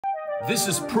This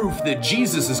is proof that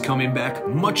Jesus is coming back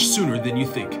much sooner than you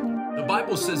think. The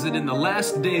Bible says that in the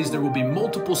last days there will be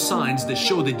multiple signs that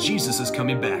show that Jesus is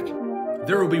coming back.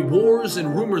 There will be wars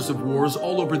and rumors of wars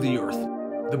all over the earth.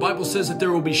 The Bible says that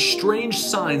there will be strange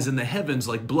signs in the heavens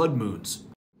like blood moons,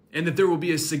 and that there will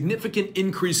be a significant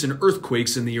increase in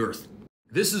earthquakes in the earth.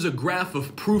 This is a graph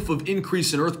of proof of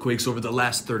increase in earthquakes over the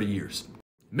last 30 years.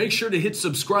 Make sure to hit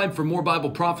subscribe for more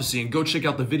Bible prophecy and go check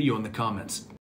out the video in the comments.